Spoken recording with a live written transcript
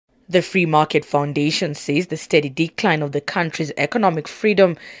The Free Market Foundation says the steady decline of the country's economic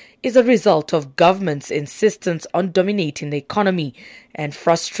freedom is a result of government's insistence on dominating the economy and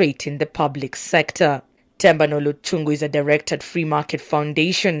frustrating the public sector. Themba Nolotshungu is a director at Free Market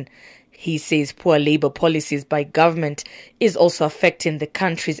Foundation. He says poor labor policies by government is also affecting the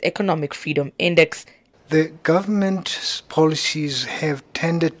country's economic freedom index. The government's policies have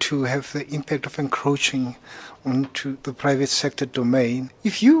tended to have the impact of encroaching onto the private sector domain.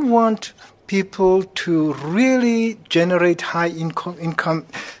 If you want people to really generate high incomes,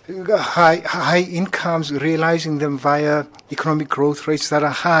 realizing them via economic growth rates that are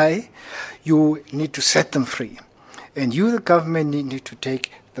high, you need to set them free. And you, the government, need to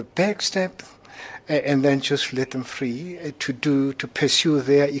take the back step and then just let them free to pursue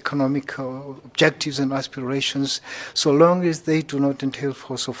their economic objectives and aspirations, so long as they do not entail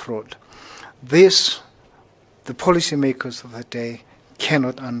force or fraud. This, the policymakers of the day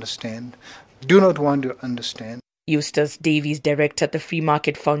cannot understand, do not want to understand. Eustace Davies, director at the Free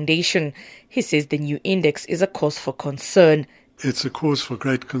Market Foundation, he says the new index is a cause for concern. It's a cause for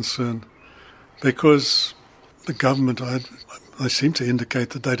great concern because the government, I seem to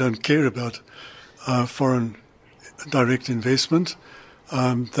indicate that they don't care about foreign direct investment.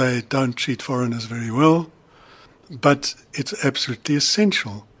 They don't treat foreigners very well. But it's absolutely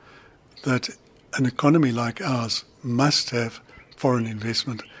essential that an economy like ours must have foreign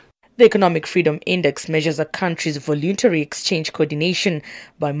investment. The Economic Freedom Index measures a country's voluntary exchange coordination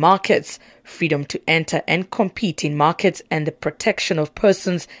by markets, freedom to enter and compete in markets, and the protection of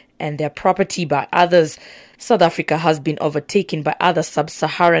persons and their property by others. South Africa has been overtaken by other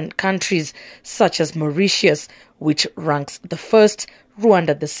sub-Saharan countries such as Mauritius, which ranks the first,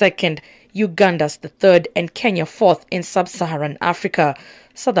 Rwanda the second, Uganda's the third, and Kenya fourth in sub-Saharan Africa.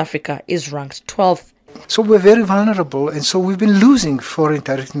 South Africa is ranked 12th. So we're very vulnerable, and so we've been losing foreign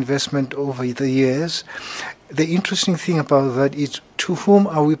direct investment over the years. The interesting thing about that is, to whom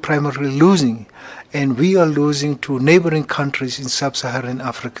are we primarily losing? And we are losing to neighboring countries in sub-Saharan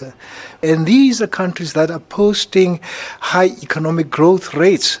Africa. And these are countries that are posting high economic growth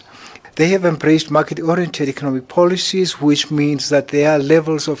rates. They have embraced market-oriented economic policies, which means that their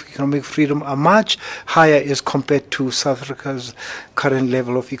levels of economic freedom are much higher as compared to South Africa's current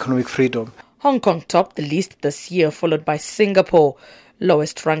level of economic freedom. Hong Kong topped the list this year, followed by Singapore.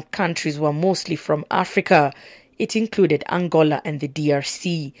 Lowest-ranked countries were mostly from Africa. It included Angola and the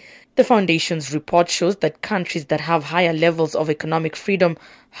DRC. The foundation's report shows that countries that have higher levels of economic freedom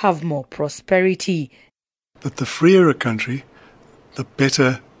have more prosperity. That the freer a country, the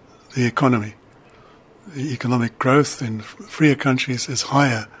better the economy. The economic growth in freer countries is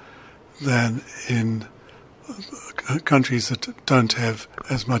higher than in countries that don't have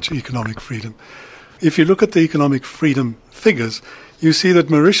as much economic freedom. If you look at the economic freedom figures, you see that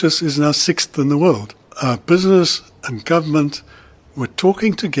Mauritius is now 6th in the world. Business and government were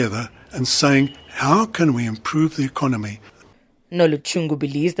talking together and saying, how can we improve the economy? Nolotshungu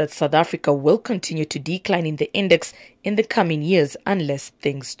believes that South Africa will continue to decline in the index in the coming years unless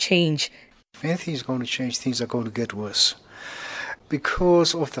things change. If anything is going to change, things are going to get worse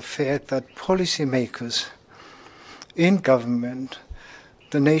because of the fact that policymakers in government,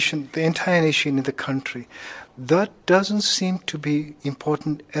 the nation, the entire nation in the country, that doesn't seem to be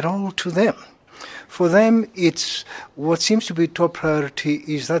important at all to them. For them, it's what seems to be top priority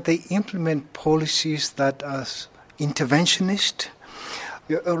is that they implement policies that are interventionist,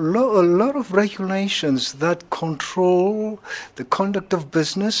 a lot of regulations that control the conduct of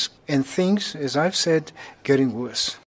business, and things, as I've said, getting worse.